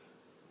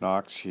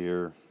Knox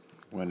here,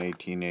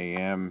 1:18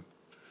 a.m.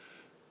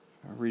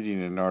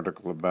 Reading an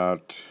article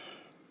about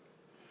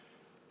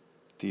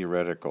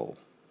theoretical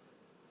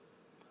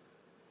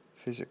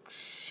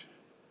physics,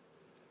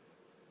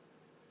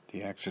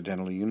 the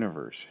accidental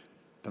universe,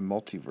 the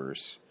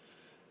multiverse,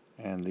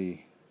 and the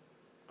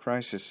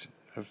crisis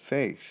of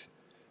faith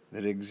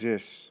that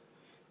exists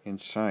in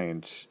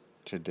science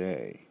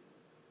today.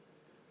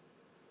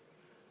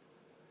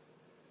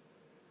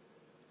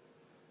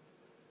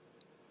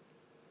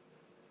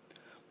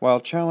 While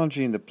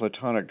challenging the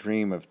Platonic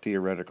dream of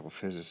theoretical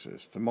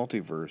physicists, the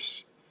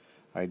multiverse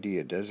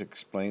idea does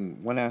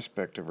explain one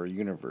aspect of our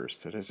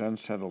universe that has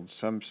unsettled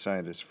some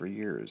scientists for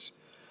years.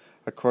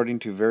 According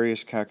to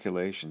various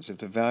calculations, if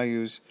the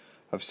values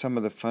of some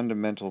of the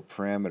fundamental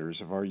parameters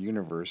of our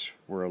universe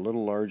were a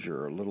little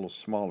larger or a little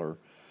smaller,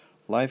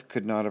 life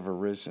could not have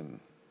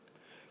arisen.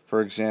 For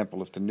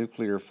example, if the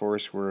nuclear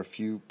force were a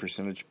few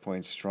percentage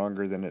points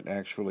stronger than it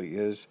actually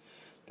is,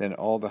 then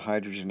all the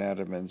hydrogen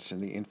atoms in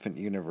the infant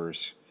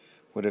universe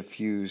would have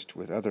fused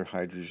with other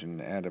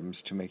hydrogen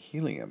atoms to make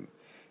helium,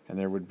 and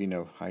there would be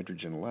no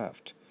hydrogen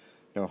left.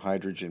 No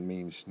hydrogen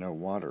means no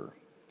water.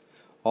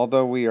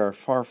 Although we are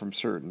far from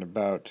certain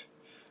about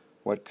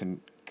what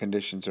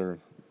conditions are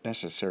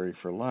necessary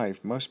for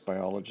life, most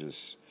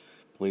biologists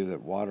believe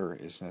that water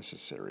is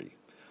necessary.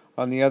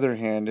 On the other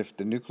hand, if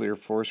the nuclear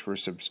force were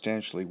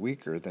substantially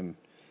weaker than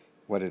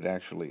what it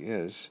actually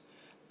is,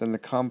 then the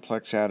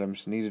complex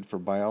atoms needed for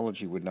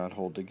biology would not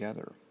hold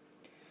together.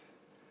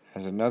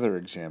 As another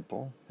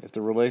example, if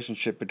the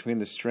relationship between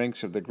the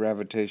strengths of the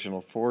gravitational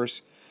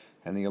force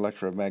and the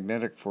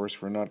electromagnetic force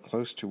were not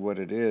close to what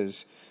it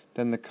is,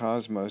 then the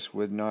cosmos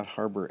would not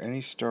harbor any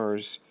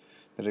stars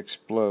that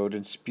explode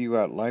and spew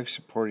out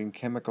life-supporting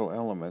chemical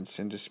elements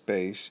into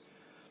space,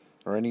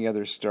 or any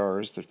other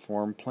stars that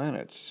form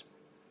planets.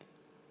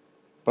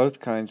 Both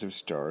kinds of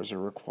stars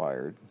are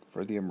required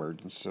for the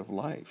emergence of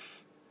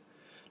life.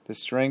 The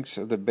strengths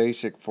of the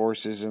basic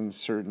forces and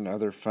certain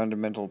other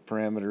fundamental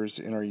parameters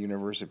in our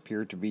universe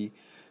appear to be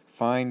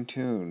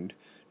fine-tuned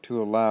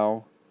to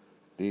allow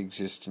the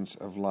existence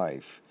of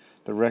life.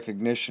 The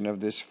recognition of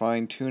this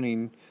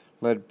fine-tuning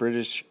led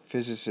British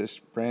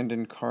physicist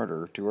Brandon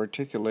Carter to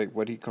articulate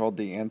what he called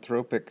the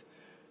anthropic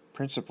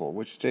principle,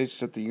 which states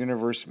that the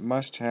universe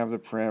must have the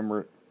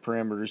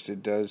parameters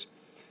it does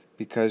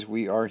because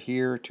we are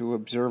here to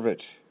observe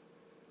it.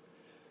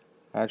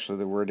 Actually,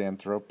 the word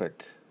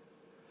anthropic,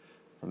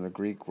 from the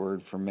Greek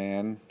word for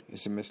man,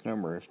 is a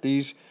misnomer. If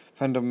these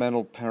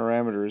fundamental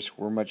parameters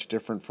were much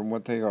different from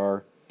what they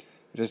are,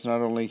 it is not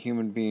only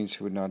human beings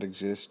who would not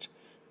exist,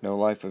 no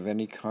life of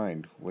any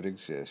kind would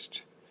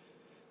exist.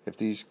 If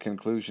these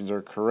conclusions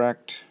are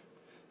correct,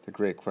 the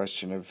great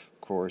question, of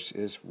course,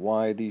 is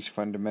why these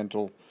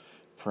fundamental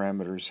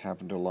parameters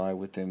happen to lie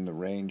within the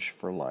range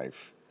for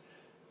life.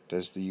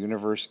 Does the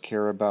universe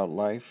care about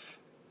life?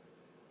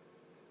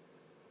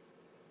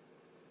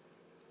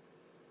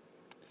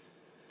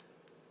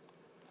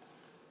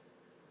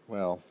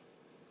 Well,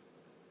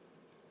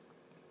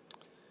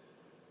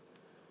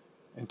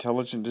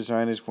 intelligent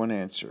design is one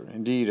answer.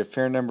 Indeed, a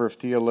fair number of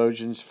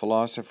theologians,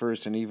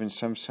 philosophers, and even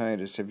some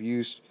scientists have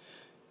used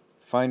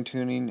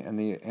fine-tuning and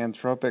the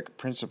anthropic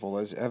principle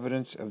as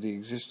evidence of the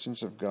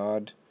existence of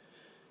God.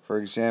 For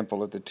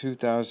example, at the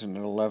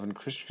 2011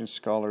 Christian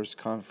Scholars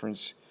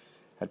Conference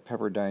at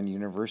Pepperdine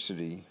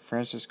University,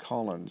 Francis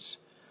Collins,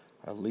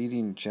 a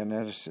leading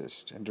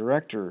geneticist and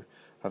director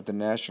of the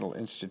National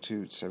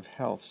Institutes of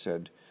Health,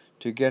 said,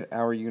 "To get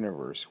our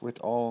universe, with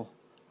all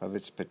of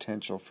its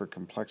potential for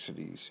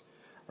complexities,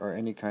 or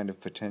any kind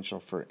of potential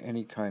for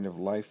any kind of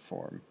life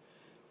form,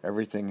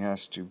 everything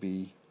has to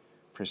be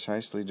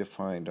precisely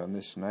defined on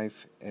this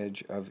knife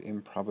edge of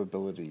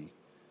improbability.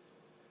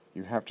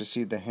 You have to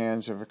see the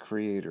hands of a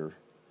creator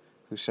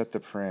who set the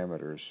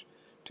parameters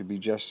to be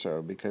just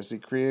so, because the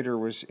creator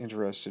was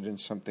interested in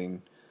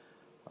something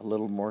a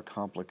little more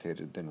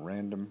complicated than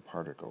random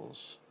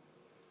particles."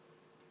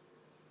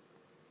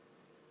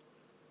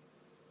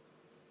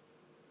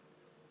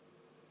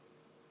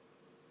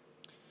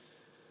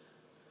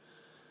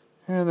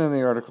 And then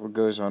the article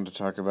goes on to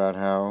talk about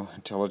how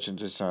intelligent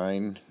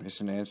design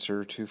is an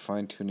answer to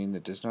fine-tuning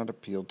that does not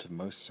appeal to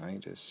most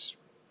scientists.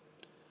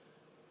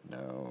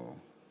 No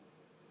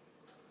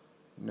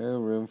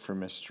room for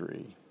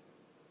mystery.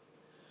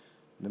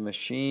 The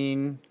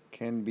machine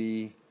can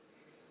be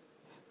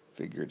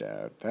figured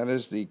out. That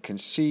is the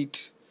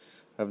conceit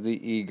of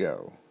the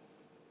ego.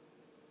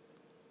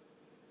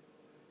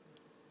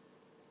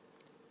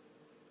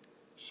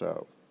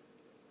 So,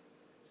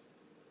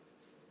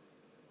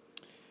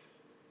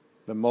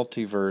 the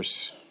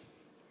multiverse.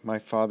 My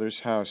Father's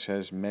house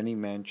has many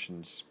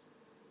mansions.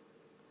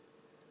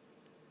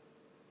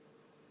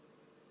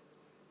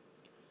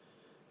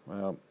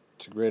 Well,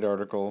 it's a great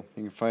article.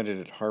 You can find it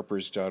at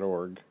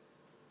harpers.org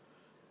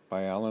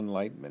by Alan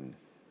Lightman.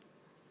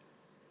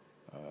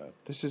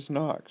 This is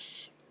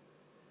Knox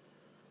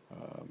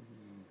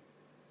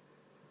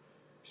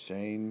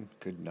saying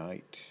good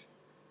night.